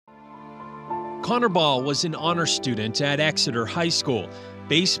Connor Ball was an honor student at Exeter High School.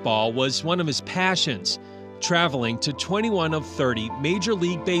 Baseball was one of his passions, traveling to 21 of 30 Major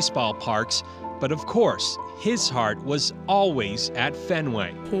League Baseball parks, but of course, his heart was always at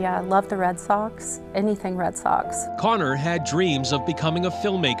Fenway. He loved the Red Sox, anything Red Sox. Connor had dreams of becoming a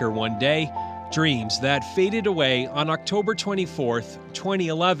filmmaker one day, dreams that faded away on October 24th,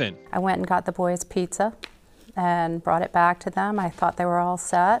 2011. I went and got the boys pizza and brought it back to them. I thought they were all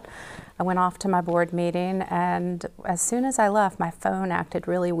set. I went off to my board meeting, and as soon as I left, my phone acted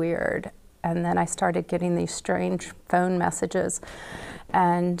really weird. And then I started getting these strange phone messages.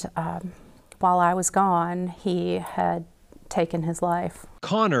 And while I was gone, he had taken his life.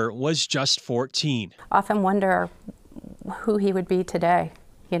 Connor was just 14. Often wonder who he would be today,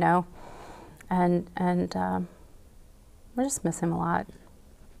 you know? And I just miss him a lot.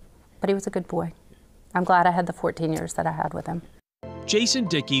 But he was a good boy. I'm glad I had the 14 years that I had with him. Jason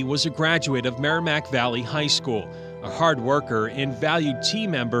Dickey was a graduate of Merrimack Valley High School, a hard worker and valued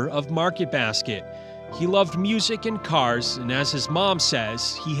team member of Market Basket. He loved music and cars, and as his mom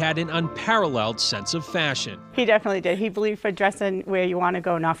says, he had an unparalleled sense of fashion. He definitely did. He believed for dressing where you want to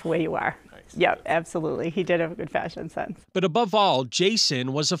go, not for where you are. Nice. Yep, absolutely. He did have a good fashion sense. But above all,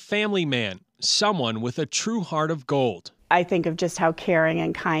 Jason was a family man, someone with a true heart of gold. I think of just how caring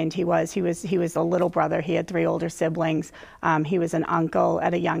and kind he was. He was a little brother. He had 3 older siblings. He was an uncle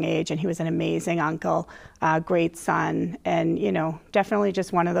at a young age, and he was an amazing uncle, great son, and, you know, definitely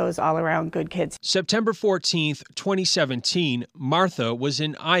just one of those all-around good kids. September 14th, 2017, Martha was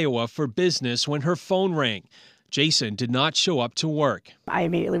in Iowa for business when her phone rang. Jason did not show up to work. I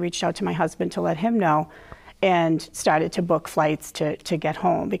immediately reached out to my husband to let him know and started to book flights to get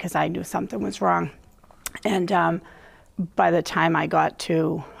home because I knew something was wrong. And by the time I got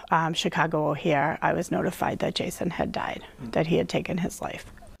to Chicago O'Hare, I was notified that Jason had died, that he had taken his life.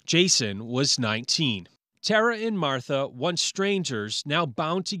 Jason was 19. Tara and Martha, once strangers, now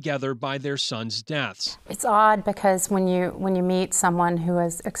bound together by their sons' deaths. It's odd because when you meet someone who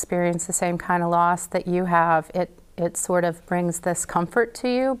has experienced the same kind of loss that you have, it sort of brings this comfort to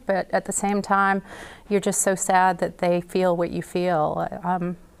you, but at the same time, you're just so sad that they feel what you feel.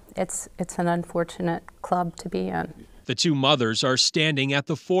 It's an unfortunate club to be in. The two mothers are standing at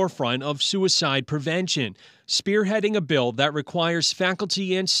the forefront of suicide prevention, spearheading a bill that requires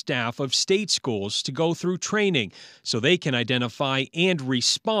faculty and staff of state schools to go through training so they can identify and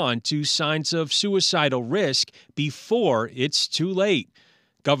respond to signs of suicidal risk before it's too late.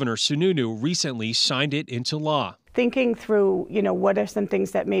 Governor Sununu recently signed it into law. Thinking through, you know, what are some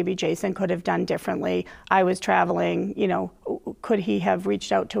things that maybe Jason could have done differently? I was traveling, you know, could he have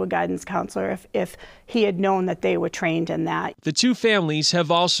reached out to a guidance counselor if he had known that they were trained in that? The two families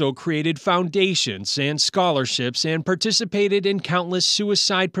have also created foundations and scholarships and participated in countless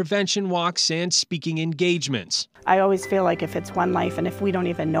suicide prevention walks and speaking engagements. I always feel like if it's one life and if we don't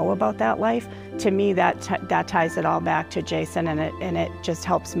even know about that life, to me that ties it all back to Jason, and it just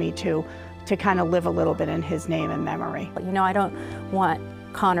helps me to kind of live a little bit in his name and memory. You know, I don't want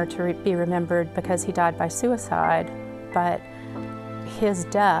Connor to be remembered because he died by suicide, but his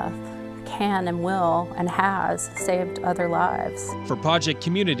death can and will and has saved other lives. For Project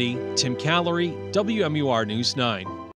Community, Tim Callery, WMUR News 9.